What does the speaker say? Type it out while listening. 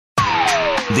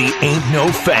The Ain't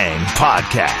No Fang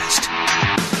podcast.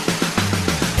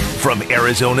 From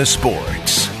Arizona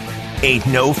Sports, Ain't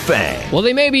No Fang. Well,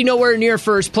 they may be nowhere near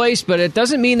first place, but it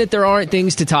doesn't mean that there aren't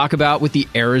things to talk about with the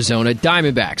Arizona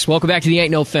Diamondbacks. Welcome back to the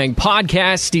Ain't No Fang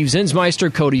podcast. Steve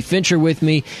Zinsmeister, Cody Fincher with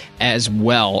me as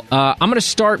well. I'm going to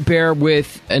start, Bear,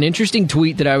 with an interesting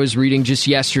tweet that I was reading just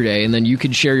yesterday, and then you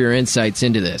can share your insights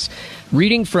into this.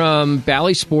 Reading from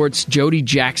Bally Sports' Jody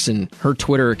Jackson, her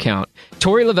Twitter account,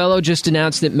 Torey Lovullo just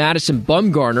announced that Madison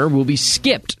Bumgarner will be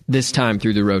skipped this time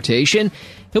through the rotation.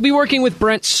 He'll be working with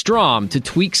Brent Strom to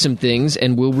tweak some things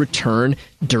and will return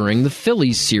during the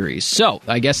Phillies series. So,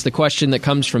 I guess the question that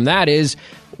comes from that is,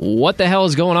 what the hell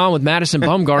is going on with Madison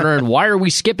Bumgarner, and why are we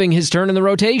skipping his turn in the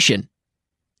rotation?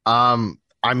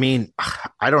 I mean,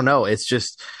 I don't know.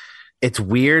 It's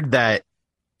weird that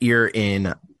you're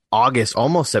in August,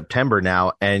 almost September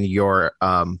now, and your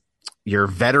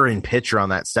veteran pitcher on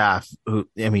that staff,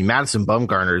 Madison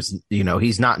Bumgarner's,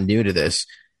 he's not new to this,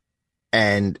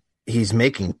 and he's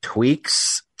making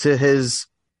tweaks to his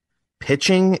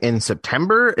pitching in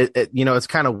September. It's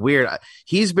kind of weird.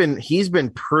 He's been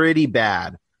pretty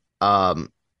bad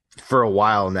for a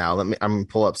while now. I'm gonna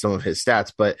pull up some of his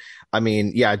stats, but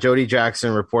Jody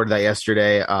Jackson reported that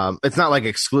yesterday. It's not like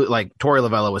Torey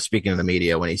Lovullo was speaking to the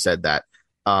media when he said that.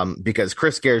 Because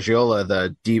Chris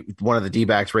Gargiola, one of the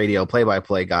D-backs radio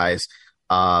play-by-play guys,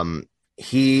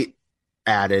 he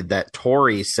added that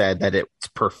Torey said that it's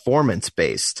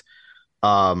performance-based.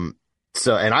 And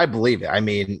I believe it. I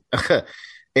mean,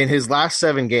 in his last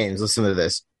 7 games, listen to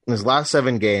this. In his last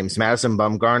 7 games, Madison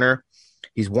Bumgarner,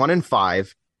 he's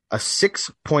 1-5, a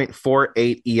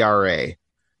 6.48 ERA,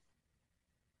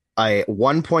 a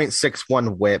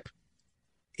 1.61 WHIP.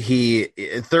 He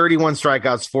 31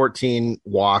 strikeouts, 14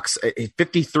 walks,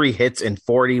 53 hits in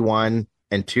 41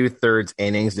 and 2/3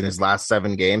 innings in his last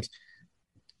 7 games.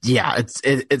 Yeah,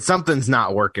 it's something's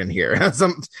not working here.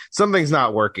 Something's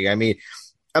not working. I mean,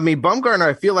 Bumgarner,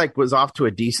 I feel like, was off to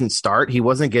a decent start. He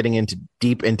wasn't getting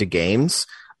deep into games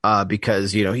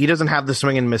because he doesn't have the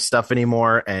swing and miss stuff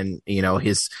anymore, and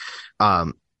his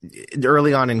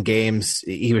early on in games,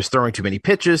 he was throwing too many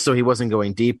pitches, so he wasn't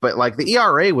going deep. But the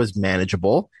ERA was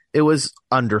manageable; it was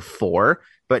under 4.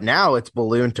 But now it's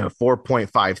ballooned to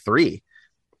 4.53.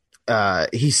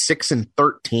 He's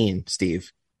 6-13,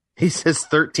 Steve. He has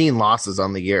 13 losses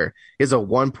on the year. He has a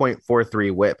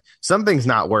 1.43 WHIP. Something's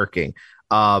not working.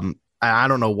 I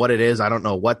don't know what it is. I don't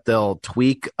know what they'll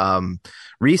tweak.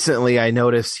 Recently, I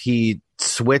noticed he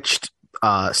switched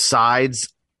sides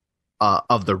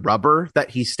of the rubber that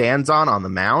he stands on the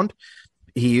mound.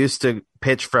 He used to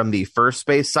pitch from the first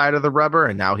base side of the rubber,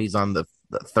 and now he's on the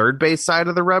third base side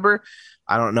of the rubber.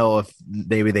 I don't know if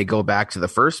maybe they go back to the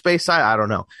first base side. I don't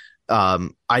know.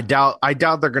 I doubt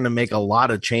they're going to make a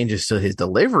lot of changes to his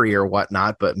delivery or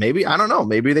whatnot, but maybe, I don't know.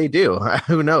 Maybe they do.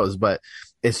 Who knows? But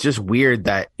it's just weird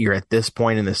that you're at this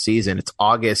point in the season. It's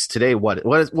August today. What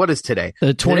is today?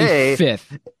 The 25th. Today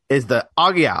is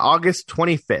August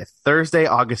 25th, Thursday,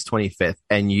 August 25th.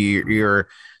 And you're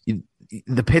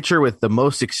the pitcher with the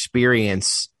most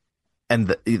experience and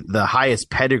the highest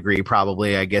pedigree,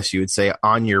 probably, I guess you would say,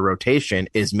 on your rotation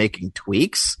is making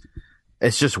tweaks.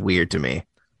 It's just weird to me.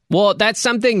 Well, that's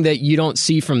something that you don't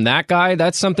see from that guy.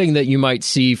 That's something that you might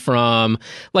see from,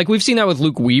 we've seen that with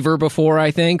Luke Weaver before,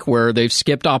 I think, where they've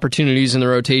skipped opportunities in the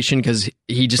rotation because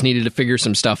he just needed to figure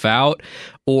some stuff out.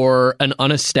 Or an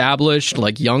unestablished,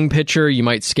 young pitcher, you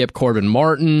might skip Corbin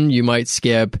Martin, you might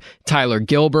skip Tyler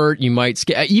Gilbert, you might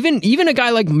skip even a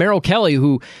guy like Merrill Kelly,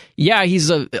 who,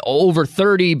 he's over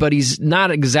 30, but he's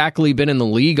not exactly been in the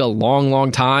league a long,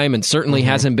 long time, and certainly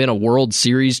hasn't been a World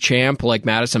Series champ like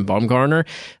Madison Bumgarner.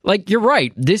 You're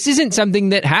right. This isn't something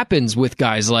that happens with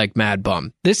guys like Mad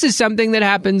Bum. This is something that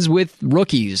happens with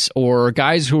rookies or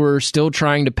guys who are still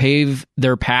trying to pave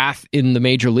their path in the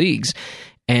major leagues.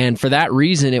 And for that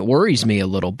reason, it worries me a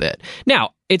little bit.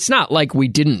 Now, it's not like we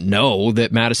didn't know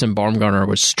that Madison Bumgarner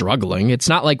was struggling. It's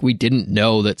not like we didn't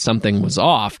know that something was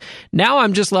off. Now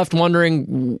I'm just left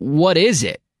wondering, what is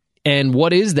it? And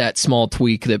what is that small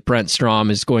tweak that Brent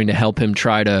Strom is going to help him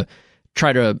try to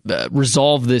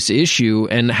resolve this issue,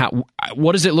 and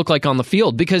what does it look like on the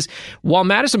field? Because while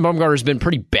Madison Bumgarner has been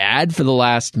pretty bad for the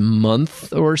last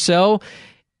month or so,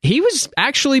 he was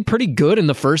actually pretty good in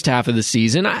the first half of the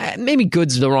season. Maybe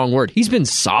good's the wrong word. He's been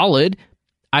solid.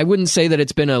 I wouldn't say that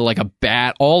it's been a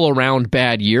bad, all-around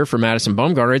bad year for Madison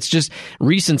Bumgarner. It's just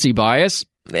recency bias.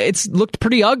 It's looked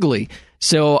pretty ugly.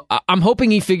 So I'm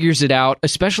hoping he figures it out,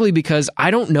 especially because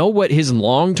I don't know what his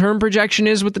long-term projection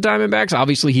is with the Diamondbacks.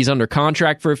 Obviously, he's under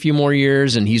contract for a few more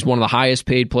years, and he's one of the highest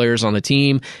paid players on the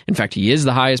team. In fact, he is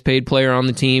the highest paid player on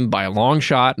the team by a long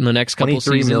shot in the next couple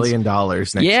seasons. $23 million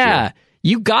next year.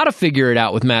 You got to figure it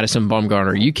out with Madison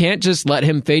Bumgarner. You can't just let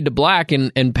him fade to black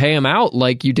and pay him out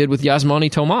like you did with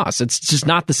Yasmani Tomas. It's just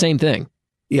not the same thing.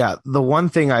 Yeah, the one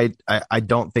thing I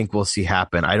don't think we'll see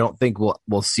happen, I don't think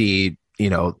we'll see,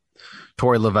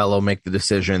 Torey Lovullo make the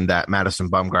decision that Madison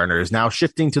Bumgarner is now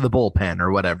shifting to the bullpen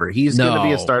or whatever. He's going to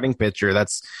be a starting pitcher.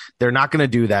 They're not going to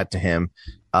do that to him.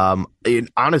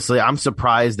 Honestly, I'm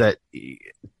surprised that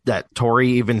Torey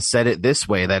even said it this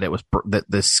way, that it was that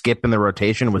the skip in the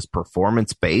rotation was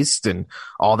performance based and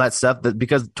all that stuff.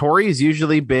 Because Torey's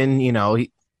usually been,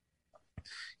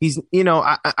 he's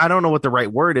I don't know what the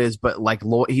right word is, but like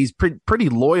he's pretty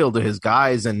loyal to his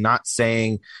guys and not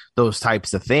saying those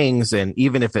types of things. And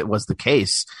even if it was the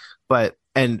case,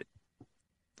 and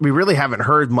we really haven't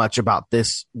heard much about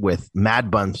this with Mad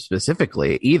Bum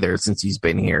specifically either since he's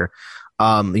been here.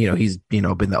 He's been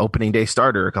the opening day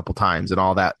starter a couple times and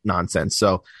all that nonsense.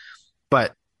 So,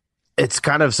 but it's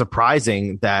kind of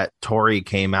surprising that Torey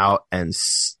came out and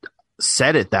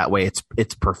said it that way.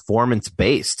 It's performance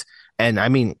based. And I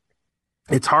mean,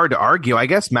 it's hard to argue. I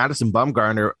guess Madison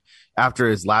Bumgarner, after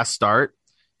his last start,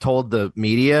 told the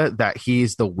media that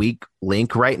he's the weak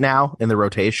link right now in the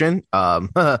rotation.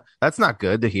 That's not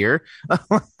good to hear.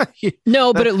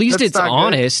 No, but at least it's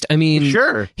honest. Good. I mean,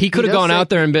 sure, he could have gone out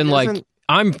there and been like,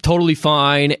 I'm totally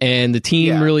fine, and the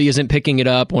team really isn't picking it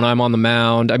up when I'm on the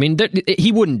mound. I mean, he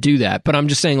wouldn't do that, but I'm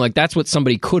just saying, like, that's what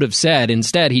somebody could have said.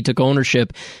 Instead, he took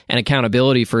ownership and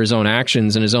accountability for his own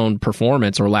actions and his own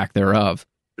performance or lack thereof.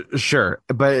 Sure,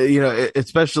 but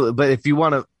especially, but if you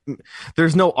want to,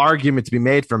 there's no argument to be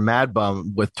made from Mad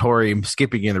Bum with Torey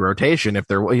skipping in the rotation. If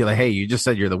they're like, hey, you just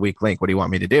said you're the weak link. What do you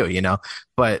want me to do?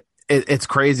 But it's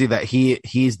crazy that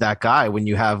he's that guy when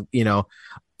you have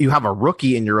you have a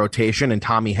rookie in your rotation and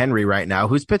Tommy Henry right now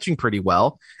who's pitching pretty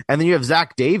well, and then you have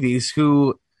Zach Davies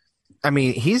who, I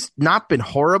mean, he's not been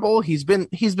horrible. He's been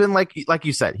like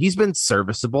you said, he's been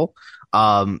serviceable.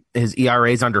 His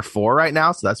ERA is under 4 right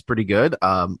now, so that's pretty good.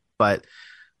 But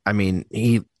I mean,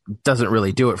 he doesn't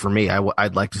really do it for me.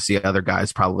 I'd like to see other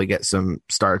guys probably get some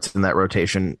starts in that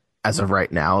rotation as of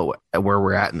right now, where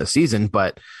we're at in the season.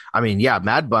 But I mean, yeah,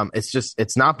 Mad Bum,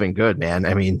 it's not been good, man.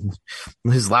 I mean,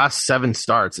 his last 7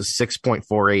 starts is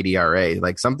 6.48 ERA.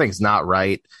 Like, something's not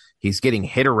right. He's getting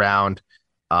hit around.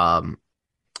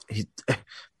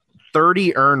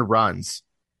 30 earned runs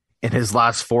in his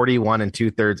last 41 and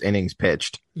 2/3 innings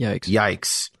pitched.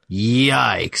 Yikes.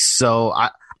 So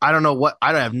I don't know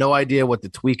I have no idea what the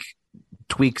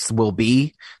tweaks will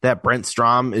be that Brent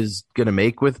Strom is going to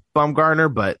make with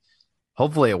Bumgarner, but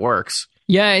hopefully it works.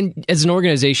 Yeah, and as an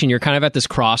organization, you're kind of at this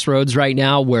crossroads right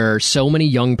now where so many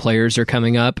young players are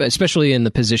coming up, especially in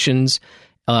the positions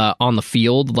on the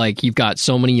field. Like, you've got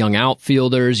so many young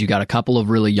outfielders, you got a couple of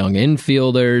really young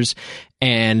infielders,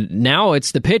 and now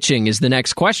it's the pitching is the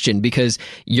next question, because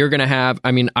you're going to have,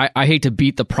 I mean, I hate to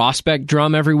beat the prospect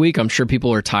drum every week. I'm sure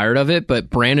people are tired of it, but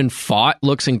Brandon Pfaadt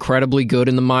looks incredibly good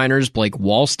in the minors. Blake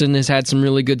Walston has had some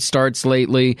really good starts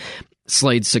lately.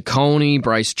 Slade Ciccone,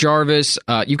 Bryce Jarvis.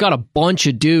 You've got a bunch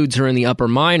of dudes who are in the upper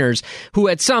minors who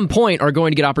at some point are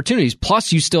going to get opportunities.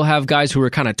 Plus, you still have guys who are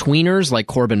kind of tweeners like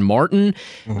Corbin Martin,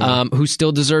 who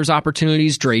still deserves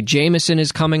opportunities. Dre Jameson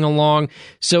is coming along.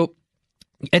 So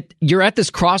you're at this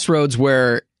crossroads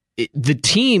where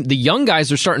the young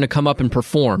guys are starting to come up and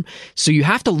perform. So you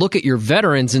have to look at your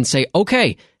veterans and say,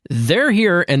 okay, they're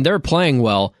here and they're playing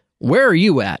well. Where are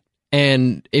you at?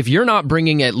 And if you're not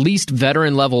bringing at least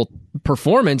veteran level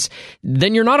performance,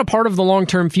 then you're not a part of the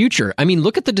long-term future. I mean,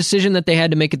 look at the decision that they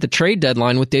had to make at the trade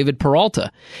deadline with David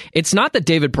Peralta. It's not that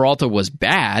David Peralta was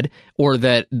bad or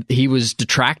that he was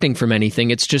detracting from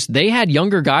anything. It's just they had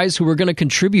younger guys who were going to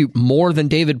contribute more than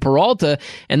David Peralta,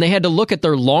 and they had to look at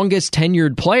their longest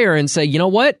tenured player and say, you know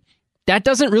what? That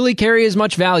doesn't really carry as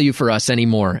much value for us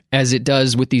anymore as it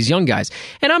does with these young guys.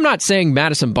 And I'm not saying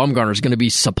Madison Bumgarner is going to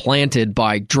be supplanted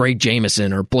by Dre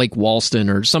Jameson or Blake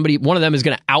Walston or somebody. One of them is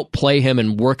going to outplay him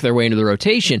and work their way into the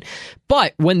rotation.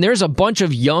 But when there's a bunch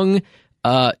of young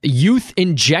youth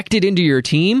injected into your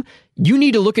team, you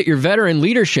need to look at your veteran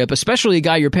leadership, especially a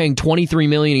guy you're paying $23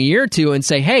 million a year to, and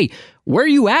say, hey, where are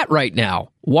you at right now?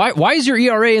 Why is your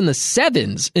ERA in the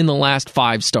 7s in the last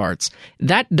 5 starts?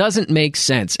 That doesn't make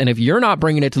sense. And if you're not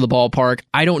bringing it to the ballpark,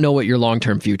 I don't know what your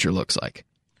long-term future looks like.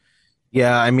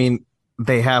 Yeah, I mean,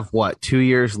 they have, 2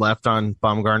 years left on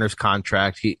Bumgarner's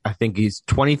contract. I think he's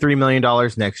 $23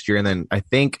 million next year, and then I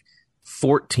think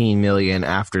 $14 million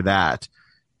after that.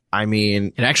 I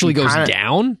mean, it actually goes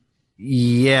down.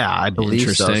 Yeah, I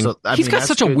believe so. He's got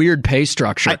such a weird pay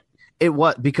structure. It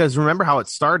was because remember how it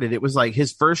started? It was like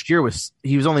his first year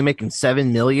he was only making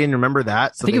 $7 million. Remember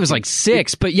that? So I think it was like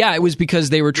 6, but yeah, it was because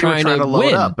they were trying to load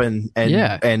win up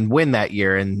and win that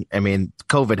year. And I mean,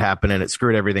 COVID happened and it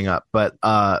screwed everything up. But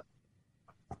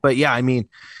yeah, I mean,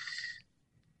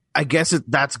 I guess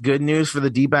that's good news for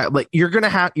the D-back. Like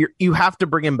you have to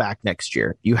bring him back next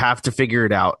year. You have to figure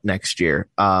it out next year,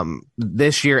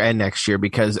 this year and next year,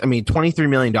 because I mean, $23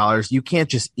 million, you can't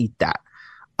just eat that.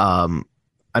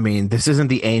 I mean, this isn't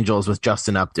the Angels with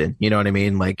Justin Upton. You know what I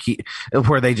mean? Like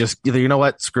where they just either, you know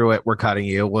what, screw it, we're cutting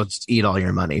you. We'll just eat all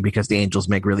your money, because the Angels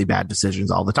make really bad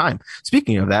decisions all the time.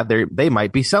 Speaking of that, they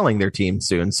might be selling their team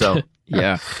soon. So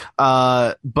yeah.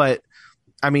 But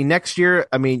I mean, next year,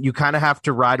 I mean, you kind of have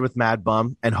to ride with Mad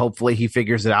Bum, and hopefully he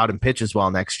figures it out and pitches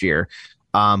well next year.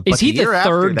 Is he the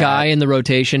third guy in the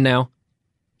rotation now?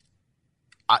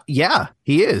 Yeah,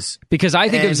 he is. Because I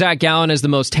think of Zach Gallen as the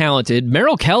most talented.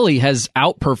 Merrill Kelly has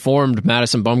outperformed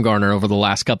Madison Bumgarner over the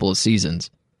last couple of seasons.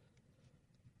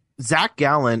 Zach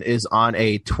Gallen is on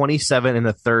a 27 and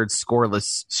a third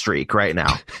scoreless streak right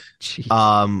now.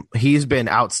 He's been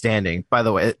outstanding. By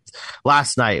the way,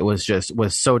 last night was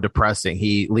so depressing.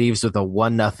 He leaves with a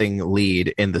 1-0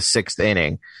 lead in the 6th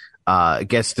inning.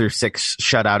 Gets through 6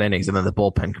 shutout innings, and then the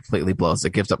bullpen completely blows.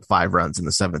 It gives up 5 runs in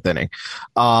the 7th inning.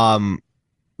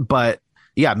 But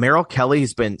yeah, Merrill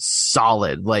Kelly's been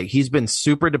solid. Like he's been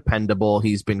super dependable.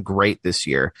 He's been great this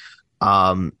year.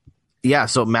 Yeah,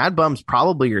 so Mad Bum's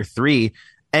probably your 3.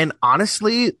 And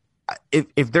honestly,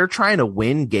 if they're trying to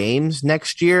win games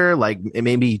next year, like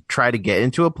maybe try to get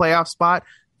into a playoff spot,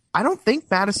 I don't think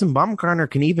Madison Bumgarner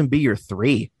can even be your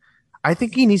 3. I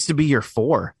think he needs to be your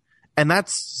 4. And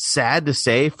that's sad to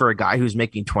say for a guy who's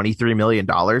making $23 million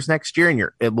next year, and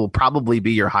it will probably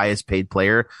be your highest paid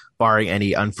player, barring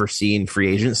any unforeseen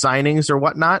free agent signings or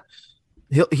whatnot.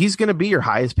 He's going to be your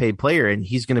highest paid player, and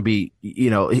he's going to be,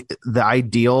 the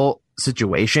ideal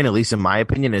situation, at least in my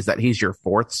opinion, is that he's your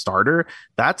 4th starter.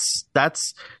 That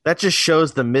just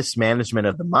shows the mismanagement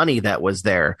of the money that was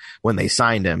there when they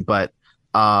signed him. But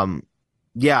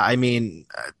yeah, I mean,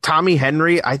 Tommy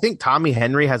Henry, I think Tommy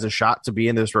Henry has a shot to be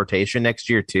in this rotation next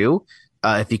year too.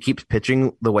 If he keeps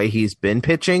pitching the way he's been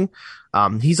pitching.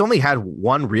 He's only had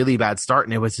one really bad start,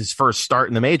 and it was his first start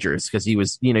in the majors, because he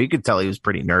was, you could tell he was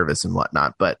pretty nervous and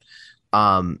whatnot, but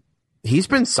he's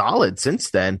been solid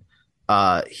since then.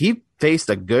 He faced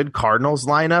a good Cardinals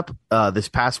lineup this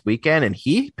past weekend, and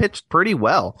he pitched pretty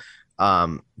well.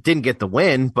 Didn't get the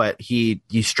win, but he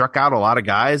struck out a lot of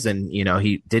guys, and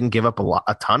he didn't give up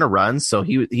a ton of runs, so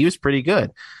he was pretty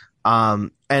good.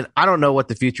 And I don't know what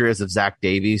the future is of Zach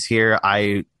Davies here.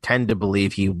 I tend to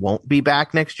believe he won't be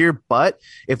back next year, but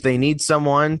if they need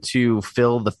someone to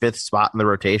fill the 5th spot in the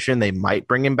rotation, they might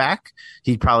bring him back.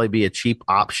 He'd probably be a cheap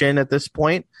option at this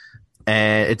point,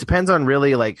 and it depends on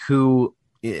really like who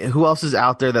else is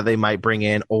out there that they might bring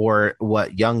in, or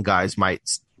what young guys might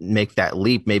make that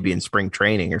leap, maybe in spring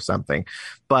training or something.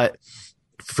 But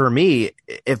for me,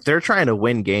 if they're trying to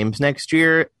win games next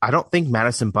year, I don't think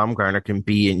Madison Bumgarner can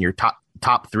be in your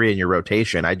top 3 in your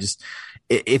rotation.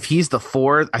 If he's the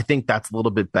 4th, I think that's a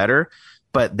little bit better,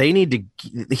 but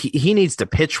he needs to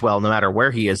pitch well no matter where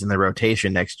he is in the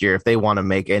rotation next year if they want to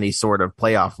make any sort of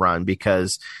playoff run,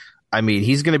 because I mean,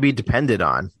 he's going to be depended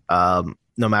on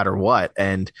no matter what.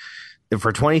 And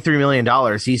for $23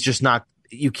 million, he's just not,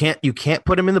 you can't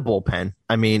put him in the bullpen.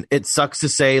 I mean, it sucks to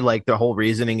say, like, the whole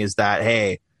reasoning is that,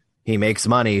 hey, he makes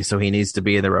money, so he needs to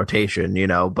be in the rotation,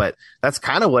 but that's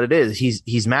kind of what it is.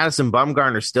 He's Madison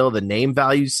Bumgarner still. The name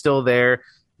value's still there.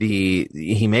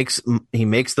 He makes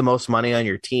the most money on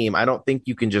your team. I don't think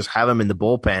you can just have him in the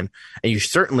bullpen, and you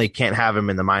certainly can't have him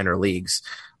in the minor leagues.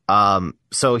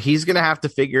 So he's going to have to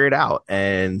figure it out,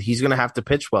 and he's going to have to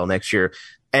pitch well next year.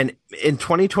 And in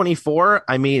 2024,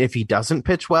 I mean, if he doesn't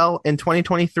pitch well in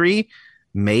 2023,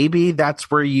 maybe that's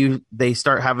where they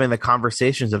start having the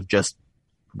conversations of just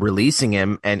releasing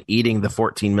him and eating the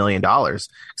 $14 million. Because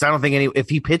I don't think if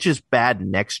he pitches bad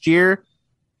next year,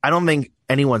 I don't think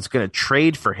anyone's going to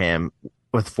trade for him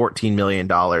with $14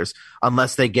 million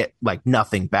unless they get like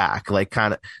nothing back, like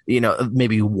kind of,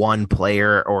 maybe one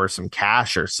player or some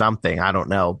cash or something. I don't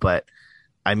know. But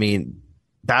I mean,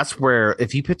 that's where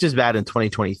if he pitches bad in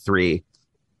 2023,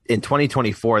 in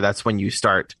 2024, that's when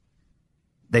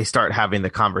they start having the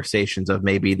conversations of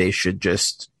maybe they should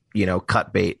just,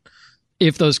 cut bait.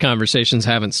 If those conversations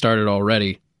haven't started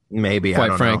already. Maybe,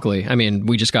 quite frankly. I mean,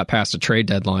 we just got past a trade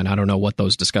deadline. I don't know what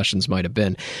those discussions might have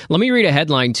been. Let me read a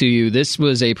headline to you. This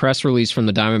was a press release from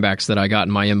the Diamondbacks that I got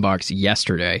in my inbox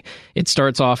yesterday. It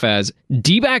starts off as,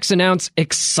 D-backs announce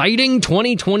exciting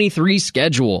 2023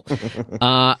 schedule.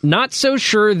 Not so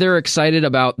sure they're excited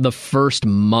about the first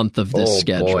month of this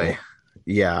schedule. Boy.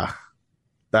 Yeah.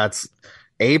 That's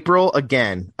April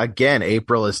again.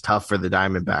 April is tough for the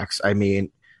Diamondbacks. I mean,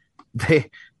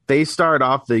 they start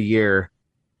off the year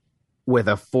with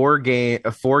a four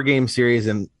game series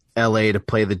in LA to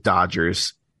play the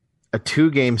Dodgers, a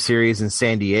 2-game series in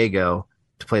San Diego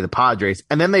to play the Padres,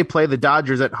 and then they play the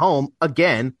Dodgers at home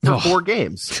again for 4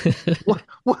 games.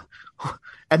 what?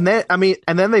 And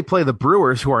then they play the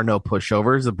Brewers, who are no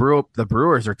pushovers. The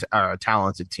Brewers are a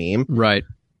talented team, right?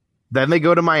 Then they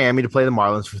go to Miami to play the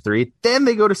Marlins for 3. Then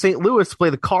they go to St. Louis to play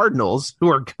the Cardinals,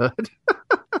 who are good.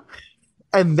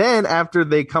 And then after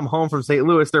they come home from St.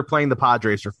 Louis, they're playing the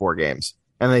Padres for 4 games.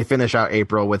 And they finish out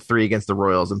April with 3 against the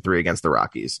Royals and 3 against the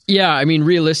Rockies. Yeah, I mean,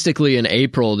 realistically, in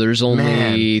April, there's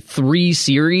only 3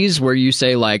 series where you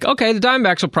say, like, okay, the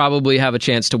Diamondbacks will probably have a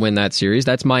chance to win that series.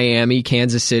 That's Miami,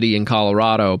 Kansas City, and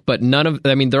Colorado. But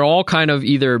they're all kind of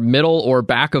either middle or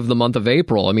back of the month of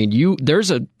April. I mean,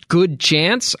 there's a good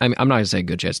chance. I'm not going to say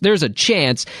good chance. There's a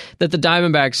chance that the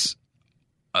Diamondbacks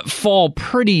fall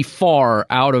pretty far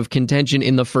out of contention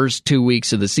in the first 2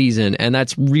 weeks of the season, and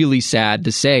that's really sad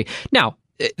to say. Now,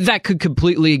 that could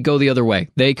completely go the other way.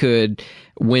 They could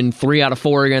win 3 out of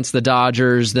 4 against the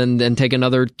Dodgers, then take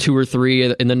another 2 or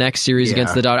 3 in the next series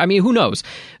against the Dodgers. I mean, who knows?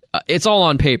 It's all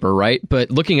on paper, right? But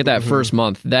looking at that first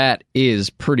month, that is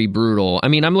pretty brutal. I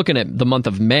mean, I'm looking at the month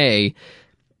of May.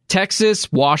 Texas,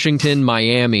 Washington,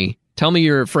 Miami. Tell me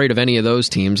you're afraid of any of those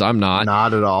teams. I'm not.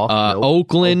 Not at all. Nope.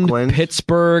 Oakland,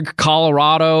 Pittsburgh,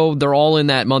 Colorado, they're all in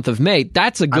that month of May.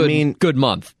 That's a good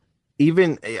month.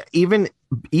 Even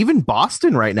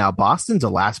Boston right now. Boston's a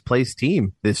last place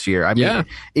team this year. I mean,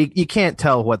 you can't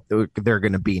tell what they're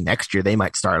going to be next year. They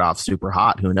might start off super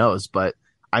hot. Who knows? But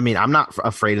I mean, I'm not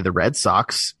afraid of the Red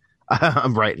Sox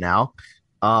right now.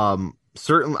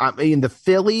 Certainly, I mean, the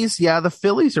Phillies. Yeah, the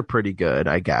Phillies are pretty good,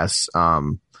 I guess.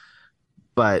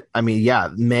 But I mean,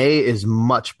 May is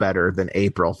much better than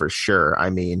April for sure. I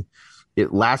mean,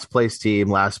 last place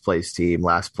team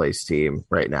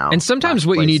right now. And sometimes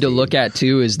what you need to look at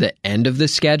too is the end of the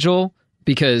schedule,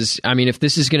 because I mean, if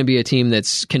this is going to be a team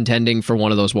that's contending for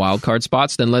one of those wild card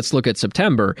spots, then let's look at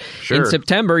September. Sure. In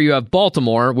September, you have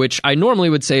Baltimore, which I normally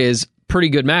would say is pretty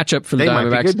good matchup for the Diamondbacks. They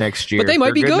might be good next year, but they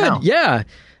might be good. Yeah.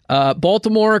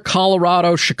 Baltimore,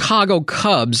 Colorado, Chicago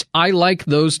Cubs. I like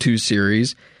those 2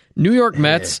 series. New York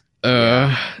Mets,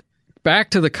 back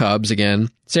to the Cubs again.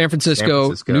 San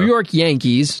Francisco, New York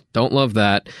Yankees, don't love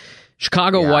that.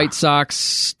 Chicago White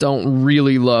Sox, don't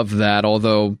really love that,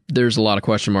 although there's a lot of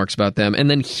question marks about them. And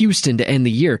then Houston to end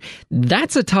the year.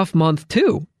 That's a tough month,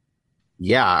 too.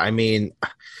 Yeah, I mean,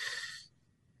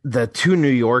 the 2 New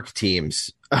York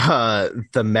teams,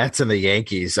 the Mets and the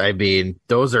Yankees, I mean,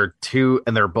 those are 2,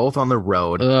 and they're both on the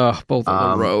road. Both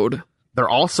on the road. They're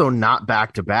also not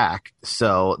back-to-back,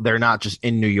 so they're not just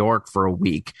in New York for a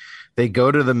week. They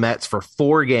go to the Mets for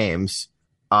 4 games,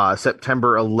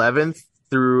 September 11th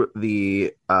through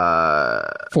the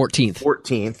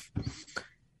 14th,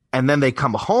 and then they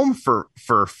come home for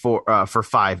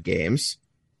 5 games,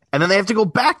 and then they have to go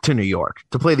back to New York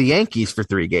to play the Yankees for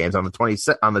 3 games on the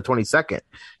 22nd.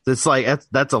 It's like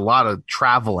that's a lot of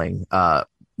traveling,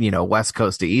 West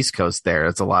Coast to East Coast. There,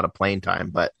 it's a lot of plane time,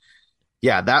 but.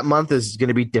 Yeah, that month is going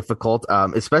to be difficult,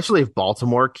 especially if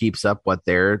Baltimore keeps up what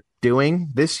they're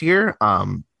doing this year.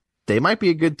 They might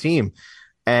be a good team.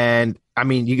 And, I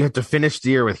mean, you get to finish the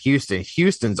year with Houston.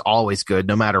 Houston's always good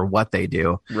no matter what they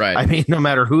do. Right. I mean, no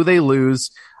matter who they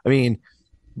lose. I mean,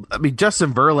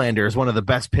 Justin Verlander is one of the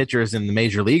best pitchers in the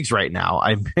major leagues right now.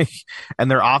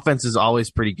 And their offense is always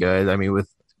pretty good. I mean, with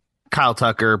Kyle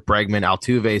Tucker, Bregman,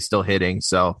 Altuve still hitting.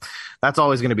 So that's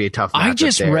always going to be a tough matchup. I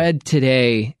just read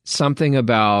today something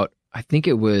about, I think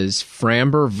it was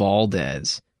Framber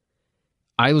Valdez.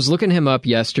 I was looking him up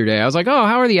yesterday. I was like, oh,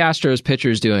 how are the Astros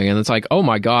pitchers doing? And it's like, oh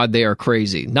my God, they are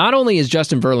crazy. Not only is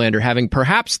Justin Verlander having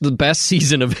perhaps the best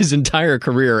season of his entire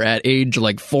career at age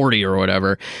like 40 or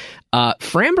whatever,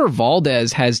 Framber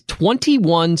Valdez has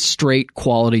 21 straight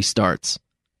quality starts.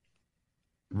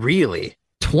 Really?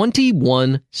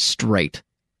 21 straight.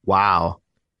 Wow.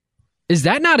 Is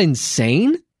that not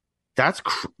insane? That's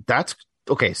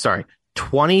okay. Sorry.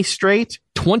 20 straight?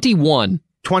 21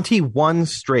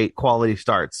 straight quality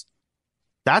starts.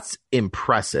 That's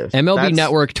impressive. MLB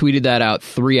Network tweeted that out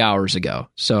 3 hours ago.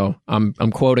 So I'm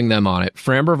quoting them on it.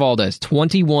 Framber Valdez,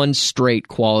 21 straight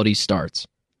quality starts.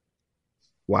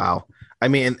 Wow. I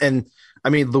mean, and I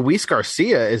mean, Luis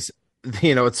Garcia is,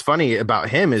 it's funny about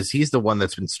him is he's the one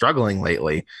that's been struggling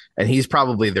lately, and he's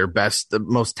probably their best, the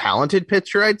most talented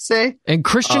pitcher, I'd say. And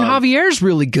Christian Javier's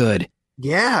really good.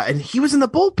 Yeah, and he was in the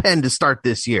bullpen to start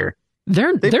this year.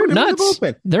 They're nuts.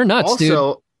 They're nuts, dude.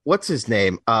 Also, what's his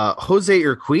name? Jose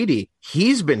Urquidy.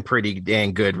 He's been pretty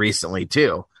dang good recently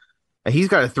too. He's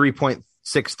got a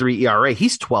 3.63 ERA.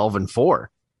 He's 12-4.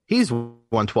 He's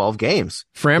won 12 games.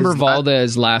 Framber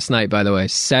Valdez last night, by the way,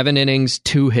 7 innings,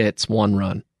 2 hits, 1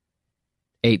 run,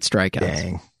 8 strikeouts.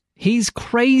 Dang. He's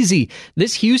crazy.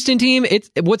 This Houston team,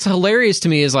 what's hilarious to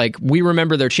me is like we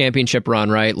remember their championship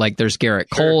run, right? Like there's Garrett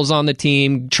Cole's on the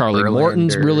team, Charlie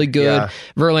Morton's really good. Yeah.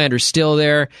 Verlander's still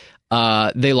there.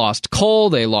 They lost Cole,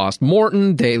 they lost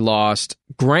Morton, they lost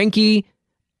Greinke.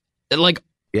 Like,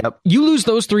 yep. You lose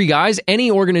those 3 guys, any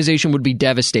organization would be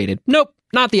devastated. Nope,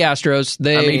 not the Astros.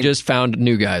 They just found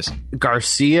new guys.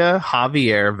 Garcia,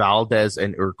 Javier, Valdez,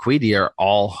 and Urquidy are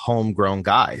all homegrown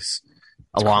guys.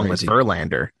 That's along crazy. With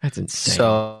Verlander. That's insane.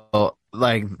 So,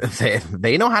 like,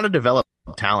 they know how to develop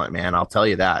talent, man. I'll tell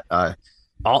you that.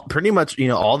 Pretty much,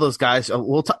 all those guys.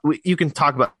 You can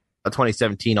talk about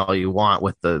 2017 all you want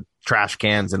with the trash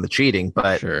cans and the cheating,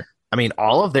 but sure. I mean,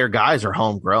 all of their guys are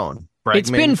homegrown. Bregman, it's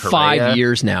been Correa, 5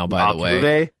 years now, by the way.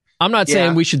 Altuve. I'm not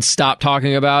saying we should stop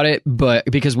talking about it, but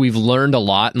because we've learned a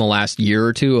lot in the last year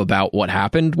or two about what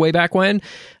happened way back when.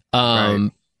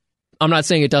 Right. I'm not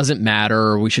saying it doesn't matter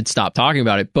or we should stop talking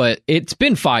about it, but it's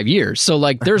been 5 years. So,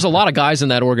 like, there's a lot of guys in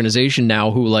that organization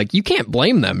now who, like, you can't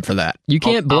blame them for that. You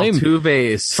can't blame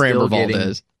Framber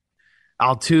Valdez.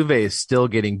 Altuve is still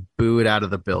getting booed out of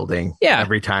the building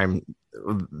every time.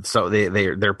 So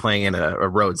they're playing in a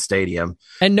road stadium.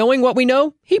 And knowing what we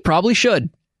know, he probably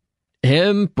should.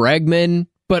 Him, Bregman.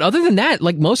 But other than that,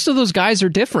 like, most of those guys are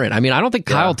different. I mean, I don't think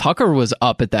Kyle Tucker was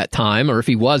up at that time, or if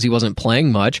he was, he wasn't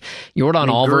playing much. Yordan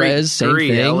Alvarez, same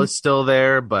thing. Gurriel is still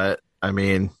there, but, I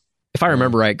mean... If I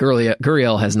remember right,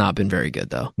 Gurriel has not been very good,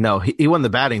 though. No, he won the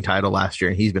batting title last year,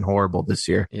 and he's been horrible this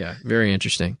year. Yeah, very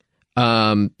interesting.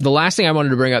 The last thing I wanted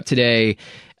to bring up today,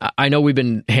 I know we've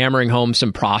been hammering home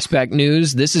some prospect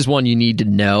news. This is one you need to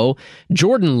know.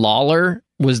 Jordan Lawler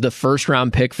was the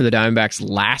first-round pick for the Diamondbacks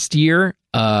last year.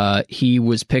 He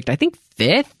was picked, I think,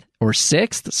 5th or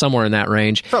 6th, somewhere in that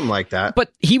range. Something like that.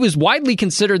 But he was widely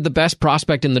considered the best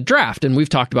prospect in the draft, and we've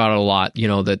talked about it a lot,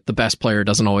 that the best player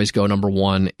doesn't always go number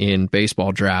 1 in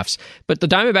baseball drafts. But the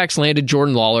Diamondbacks landed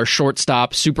Jordan Lawler,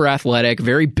 shortstop, super athletic,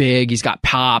 very big. He's got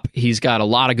pop. He's got a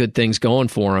lot of good things going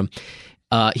for him.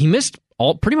 He missed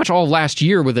pretty much all of last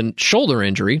year with a shoulder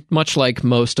injury, much like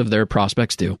most of their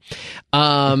prospects do.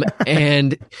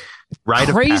 And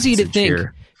crazy to think.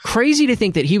 Here. Crazy to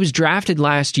think that he was drafted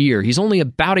last year. He's only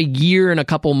about a year and a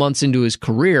couple months into his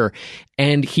career,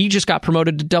 and he just got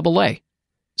promoted to Double-A.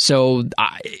 So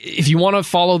if you want to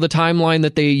follow the timeline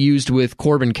that they used with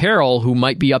Corbin Carroll, who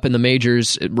might be up in the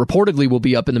majors, reportedly will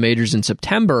be up in the majors in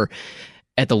September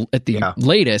at the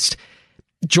latest,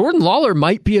 Jordan Lawler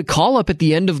might be a call-up at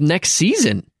the end of next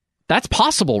season. That's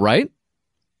possible, right?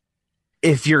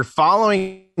 If you're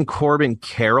following Corbin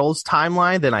Carroll's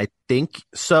timeline, then I think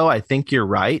so. I think you're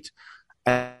right.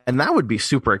 And that would be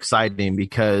super exciting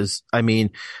because, I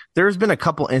mean, there's been a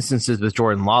couple instances with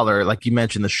Jordan Lawler, like you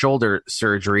mentioned, the shoulder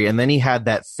surgery, and then he had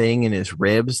that thing in his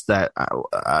ribs that,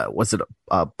 was it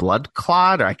a blood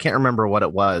clot? Or I can't remember what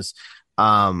it was.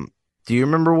 Do you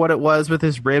remember what it was with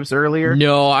his ribs earlier?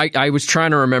 No, I was trying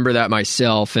to remember that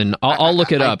myself, and I'll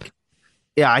look it up.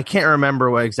 I can't remember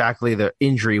what exactly the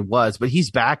injury was, but he's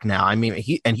back now. I mean,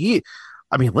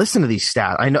 listen to these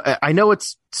stats. I know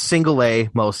it's single A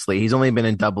mostly. He's only been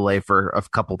in Double-A for a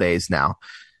couple days now,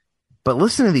 but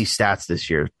listen to these stats this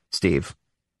year, Steve.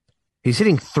 He's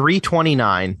hitting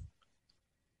 .329,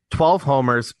 12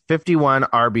 homers, 51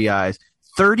 RBIs,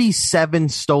 37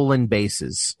 stolen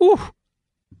bases. Ooh.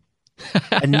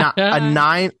 a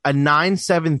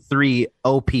 973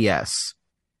 OPS.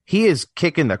 He is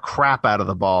kicking the crap out of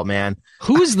the ball, man.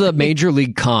 Who's the major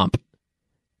league comp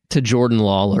to Jordan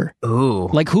Lawler? Ooh.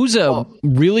 Like, who's a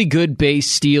really good base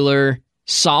stealer,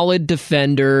 solid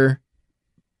defender,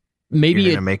 maybe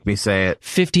you're gonna make me say it.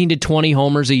 15 to 20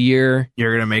 homers a year?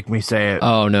 You're going to make me say it.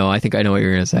 Oh, no, I think I know what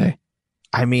you're going to say.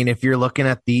 I mean, if you're looking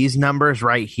at these numbers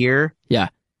right here,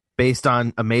 based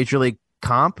on a major league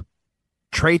comp,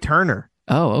 Trey Turner.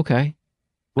 Oh, okay.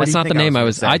 That's not the name I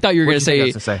was. I thought you were going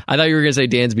to say. I thought you were going to say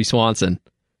Dansby Swanson,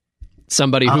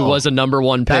 somebody who was a number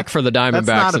 1 pick for the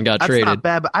Diamondbacks and got traded. That's not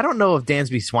bad, but I don't know if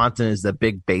Dansby Swanson is the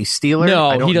big base stealer.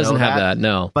 No, he doesn't have that.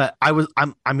 No, but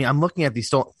I'm looking at these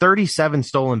 37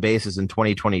 stolen bases in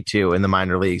 2022 in the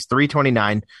minor leagues,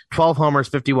 329, 12 homers,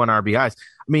 51 RBIs.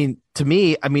 I mean, to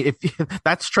me, I mean, if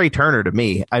that's Trey Turner to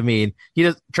me. I mean,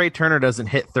 Trey Turner doesn't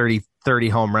hit 30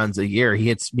 home runs a year. He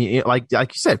hits, like you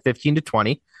said, 15 to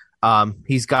 20.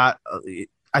 He's got,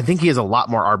 I think he has a lot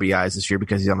more RBIs this year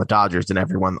because he's on the Dodgers and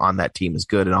everyone on that team is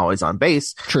good and always on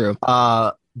base. True.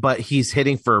 But he's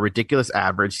hitting for a ridiculous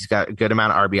average. He's got a good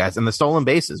amount of RBIs and the stolen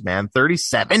bases, man.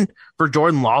 37 for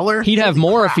Jordan Lawler. He'd have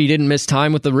more if he didn't miss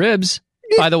time with the ribs.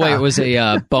 By the way, it was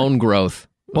a bone growth.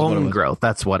 Bone growth.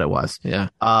 That's what it was. Yeah.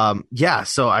 Yeah.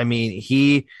 So, I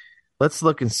mean, let's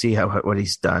look and see what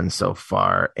he's done so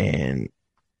far in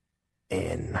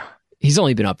he's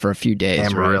only been up for a few days.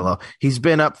 Amarillo. Right? He's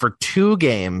been up for 2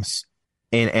 games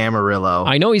in Amarillo.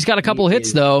 I know he's got a couple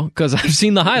hits though, because I've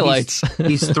seen the highlights.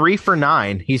 He's 3 for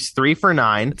 9. He's 3 for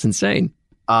 9. It's insane.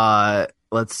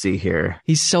 Let's see here.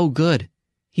 He's so good.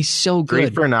 He's so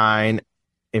good. 3 for 9.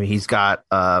 I mean, he's got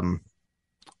a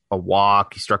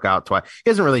walk. He struck out twice. He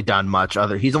hasn't really done much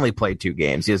he's only played 2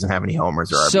 games. He doesn't have any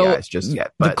homers or RBIs just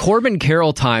yet. But the Corbin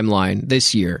Carroll timeline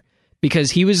this year,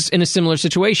 because he was in a similar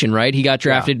situation, right? He got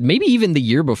drafted maybe even the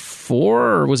year before,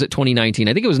 or was it 2019?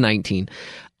 I think it was 19.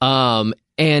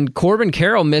 And Corbin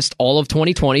Carroll missed all of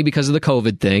 2020 because of the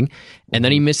COVID thing. And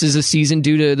then he misses a season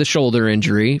due to the shoulder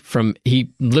injury he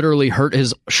literally hurt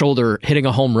his shoulder hitting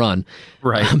a home run.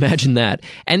 Right. Imagine that.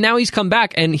 And now he's come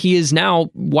back and he is now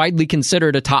widely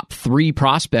considered a top 3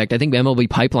 prospect. I think MLB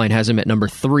Pipeline has him at number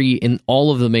 3 in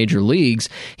all of the major leagues.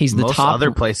 He's the Most top.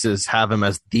 Other places have him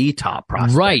as the top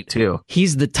prospect too.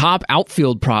 He's the top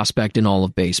outfield prospect in all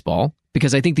of baseball.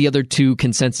 Because I think the other 2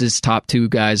 consensus top 2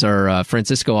 guys are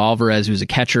Francisco Alvarez, who's a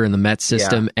catcher in the Mets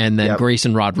system, and then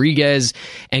Grayson Rodriguez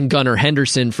and Gunnar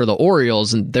Henderson for the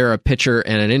Orioles, and they're a pitcher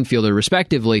and an infielder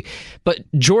respectively. But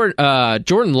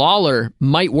Jordan Lawler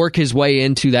might work his way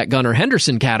into that Gunnar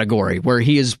Henderson category, where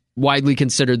he is widely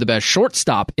considered the best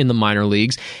shortstop in the minor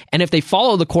leagues. And if they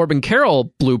follow the Corbin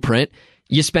Carroll blueprint,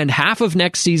 you spend half of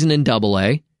next season in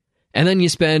Double-A, and then you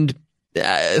spend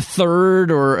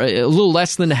third or a little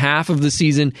less than half of the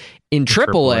season in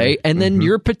AAA, and then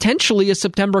you're potentially a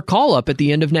September call-up at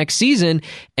the end of next season.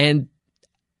 And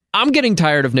I'm getting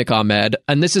tired of Nick Ahmed,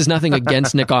 and this is nothing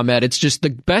against Nick Ahmed. It's just the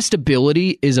best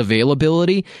ability is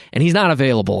availability, and he's not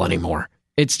available anymore.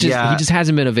 It's just he just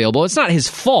hasn't been available. It's not his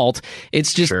fault.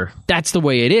 It's just that's the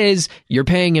way it is. You're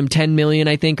paying him $10 million,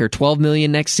 I think, or $12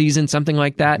 million next season, something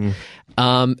like that.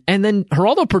 And then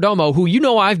Geraldo Perdomo,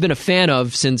 who I've been a fan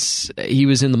of since he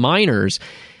was in the minors.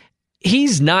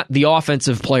 He's not the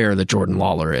offensive player that Jordan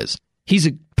Lawler is. He's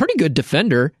a pretty good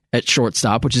defender at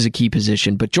shortstop, which is a key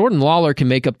position. But Jordan Lawler can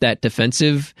make up that the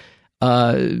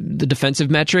defensive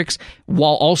metrics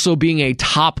while also being a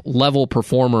top level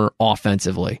performer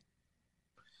offensively.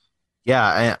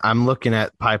 Yeah, I'm looking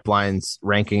at Pipeline's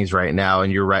rankings right now,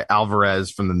 and you're right.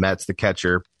 Alvarez from the Mets, the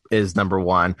catcher, is number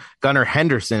 1. Gunnar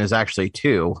Henderson is actually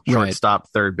 2, shortstop,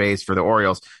 third base for the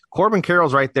Orioles. Corbin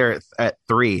Carroll's right there at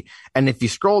 3. And if you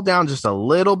scroll down just a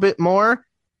little bit more,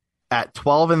 at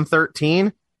 12 and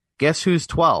 13, guess who's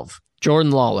 12?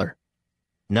 Jordan Lawler.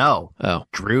 No. Oh.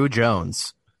 Drew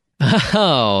Jones.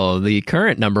 Oh, the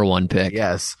current number 1 pick.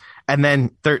 Yes. And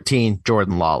then 13,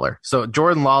 Jordan Lawler. So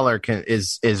Jordan Lawler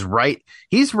is right.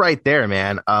 He's right there,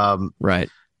 man. Right.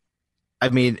 I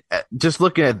mean, just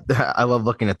I love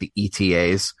looking at the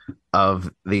ETAs of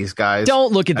these guys.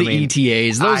 Don't look at the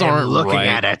ETAs. Those aren't looking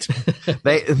right. at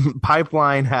it.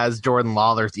 Pipeline has Jordan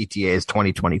Lawler's ETAs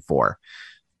 2024.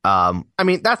 I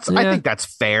mean, I think that's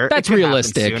fair. That's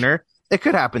realistic. It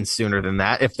could happen sooner than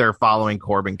that if they're following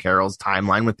Corbin Carroll's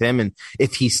timeline with him, and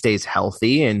if he stays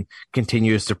healthy and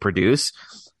continues to produce.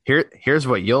 Here's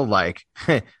what you'll like.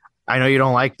 I know you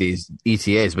don't like these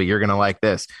ETAs, but you're going to like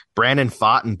this. Brandon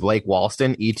Pfaadt and Blake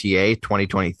Walston, ETA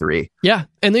 2023. Yeah,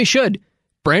 and they should.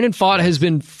 Brandon Pfaadt has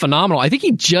been phenomenal. I think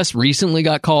he just recently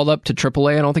got called up to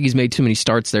AAA. I don't think he's made too many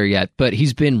starts there yet, but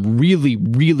he's been really,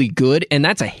 really good, and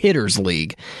that's a hitter's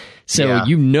league. So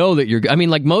that you're... I mean,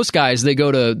 like most guys, they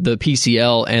go to the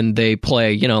PCL and they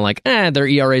play, their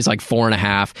ERA is like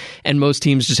 4.5, and most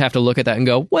teams just have to look at that and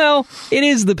go, well, it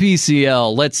is the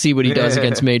PCL. Let's see what he does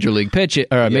against Major League pitching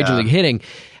or Major League hitting.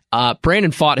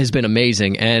 Brandon Pfaadt has been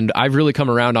amazing, and I've really come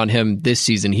around on him this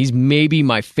season. He's maybe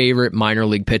my favorite minor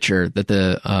league pitcher that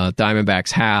the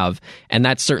Diamondbacks have, and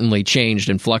that's certainly changed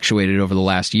and fluctuated over the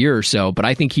last year or so, but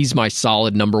I think he's my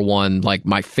solid number 1, like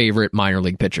my favorite minor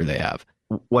league pitcher they have.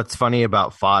 What's funny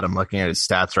about Pfaadt, I'm looking at his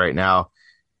stats right now.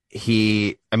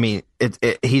 He's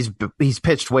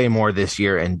pitched way more this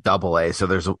year in Double-A, so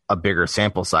there's a bigger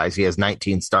sample size. He has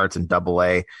 19 starts in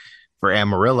Double-A. For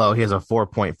Amarillo, he has a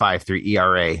 4.53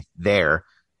 ERA there.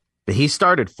 But he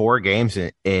started 4 games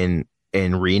in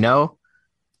Reno,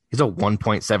 He's a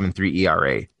 1.73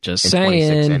 ERA Just in saying.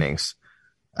 26 innings.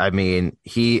 I mean,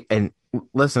 and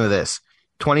listen to this,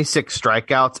 26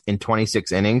 strikeouts in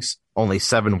 26 innings, only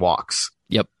 7 walks.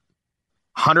 Yep.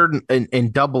 100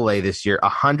 in Double-A this year,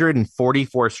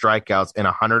 144 strikeouts and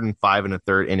 105 and a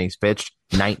third innings pitched,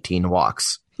 19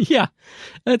 walks. Yeah,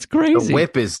 that's crazy.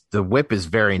 The whip is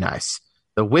very nice.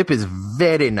 The whip is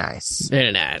very nice.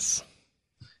 Very nice.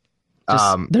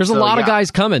 There's a lot of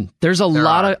guys coming.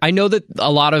 I know that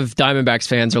a lot of Diamondbacks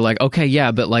fans are like, okay,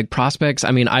 yeah, but like prospects,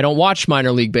 I mean, I don't watch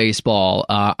minor league baseball.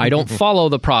 I don't follow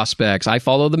the prospects. I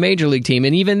follow the major league team.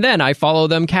 And even then, I follow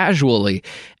them casually.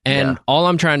 And all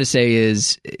I'm trying to say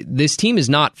is this team is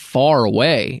not far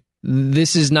away.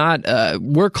 This is not,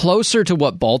 we're closer to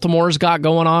what Baltimore's got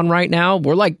going on right now.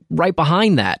 We're like right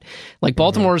behind that. Like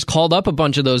Baltimore's called up a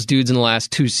bunch of those dudes in the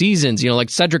last 2 seasons. You know, like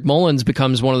Cedric Mullins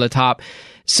becomes one of the top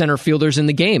center fielders in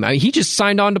the game. I mean, he just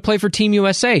signed on to play for Team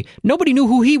USA. Nobody knew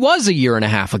who he was a year and a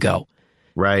half ago.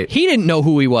 Right. He didn't know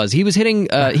who he was. He was hitting,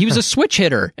 he was a switch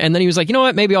hitter. And then he was like, you know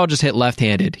what? Maybe I'll just hit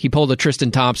left-handed. He pulled a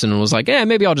Tristan Thompson and was like,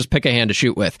 maybe I'll just pick a hand to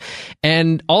shoot with.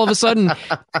 And all of a sudden,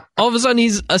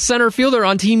 he's a center fielder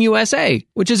on Team USA,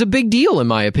 which is a big deal in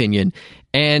my opinion.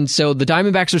 And so the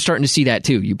Diamondbacks are starting to see that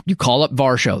too. You call up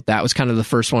Varsho. That was kind of the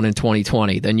first one in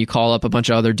 2020. Then you call up a bunch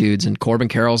of other dudes, and Corbin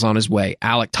Carroll's on his way.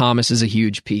 Alec Thomas is a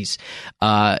huge piece.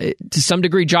 To some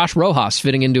degree, Josh Rojas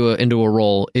fitting into a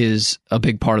role is a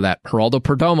big part of that. Geraldo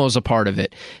Perdomo's a part of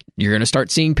it. You're going to start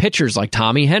seeing pitchers like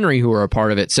Tommy Henry who are a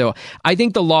part of it. So I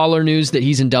think the Lawler news that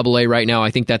he's in Double-A right now,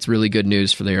 I think that's really good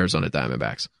news for the Arizona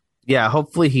Diamondbacks. Yeah,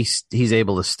 hopefully he's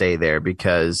able to stay there,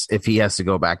 because if he has to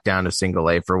go back down to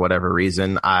Single-A for whatever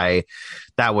reason, that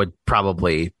would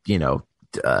probably,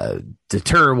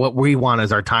 deter what we want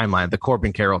as our timeline, the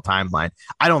Corbin Carroll timeline.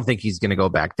 I don't think he's going to go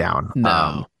back down.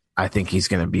 No. I think he's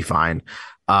going to be fine.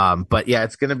 But yeah,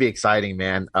 it's going to be exciting,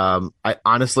 man. I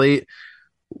honestly,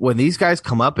 when these guys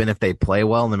come up and if they play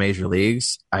well in the major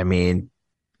leagues, I mean,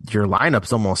 your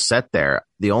lineup's almost set there.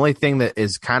 The only thing that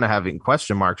is kind of having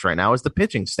question marks right now is the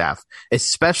pitching staff,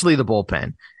 especially the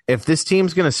bullpen. If this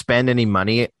team's going to spend any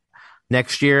money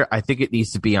next year, I think it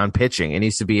needs to be on pitching. It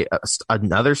needs to be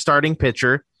another starting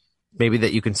pitcher, maybe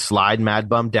that you can slide Mad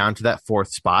Bum down to that 4th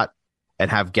spot and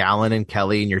have Gallen and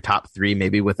Kelly in your top 3,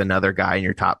 maybe with another guy in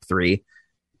your top 3.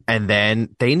 And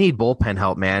then they need bullpen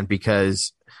help, man,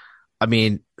 because, I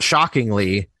mean,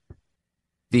 shockingly,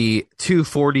 the 2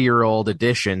 40-year-old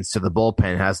additions to the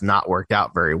bullpen has not worked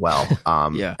out very well.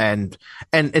 And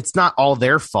it's not all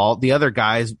their fault. The other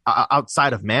guys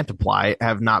outside of Mantiply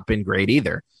have not been great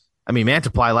either. I mean,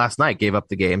 Mantiply last night gave up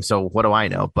the game, so what do I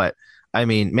know? But I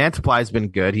mean, Mantiply's been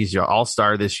good. He's your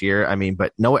all-star this year. I mean,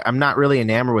 but no, I'm not really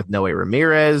enamored with Noe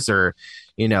Ramirez or,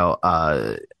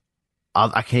 I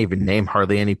can't even name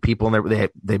hardly any people in there.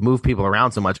 They move people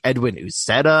around so much. Edwin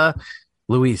Uceta,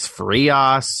 Luis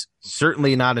Frias,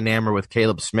 certainly not enamored with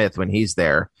Caleb Smith when he's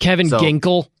there. Kevin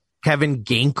Ginkel. I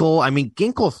mean,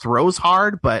 Ginkel throws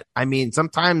hard, but I mean,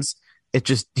 sometimes he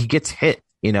gets hit.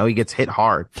 He gets hit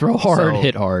hard. Throw hard,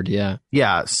 hit hard, yeah.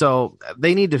 Yeah, so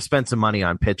they need to spend some money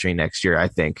on pitching next year, I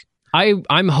think.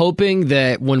 I'm hoping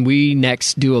that when we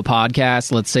next do a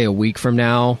podcast, let's say a week from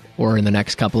now or in the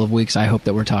next couple of weeks, I hope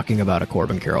that we're talking about a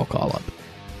Corbin Carroll call-up.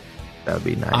 That would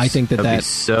be nice. I think that'd be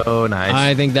so nice.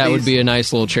 I think that would be a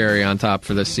nice little cherry on top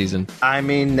for this season. I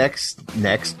mean,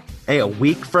 a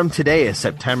week from today is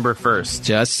September 1st.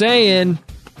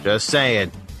 Just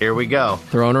saying. Here we go.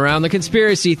 Throwing around the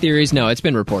conspiracy theories. No, it's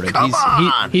been reported.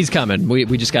 He's coming. We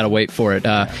just got to wait for it.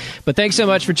 But thanks so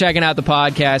much for checking out the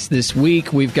podcast this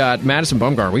week. We've got Madison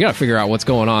Bumgarner. We got to figure out what's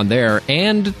going on there.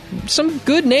 And some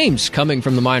good names coming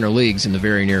from the minor leagues in the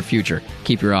very near future.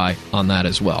 Keep your eye on that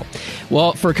as well.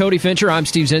 Well, for Cody Fincher, I'm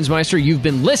Steve Zinsmeister. You've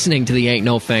been listening to the Ain't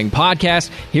No Fang podcast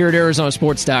here at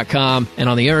ArizonaSports.com and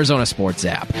on the Arizona Sports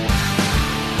app.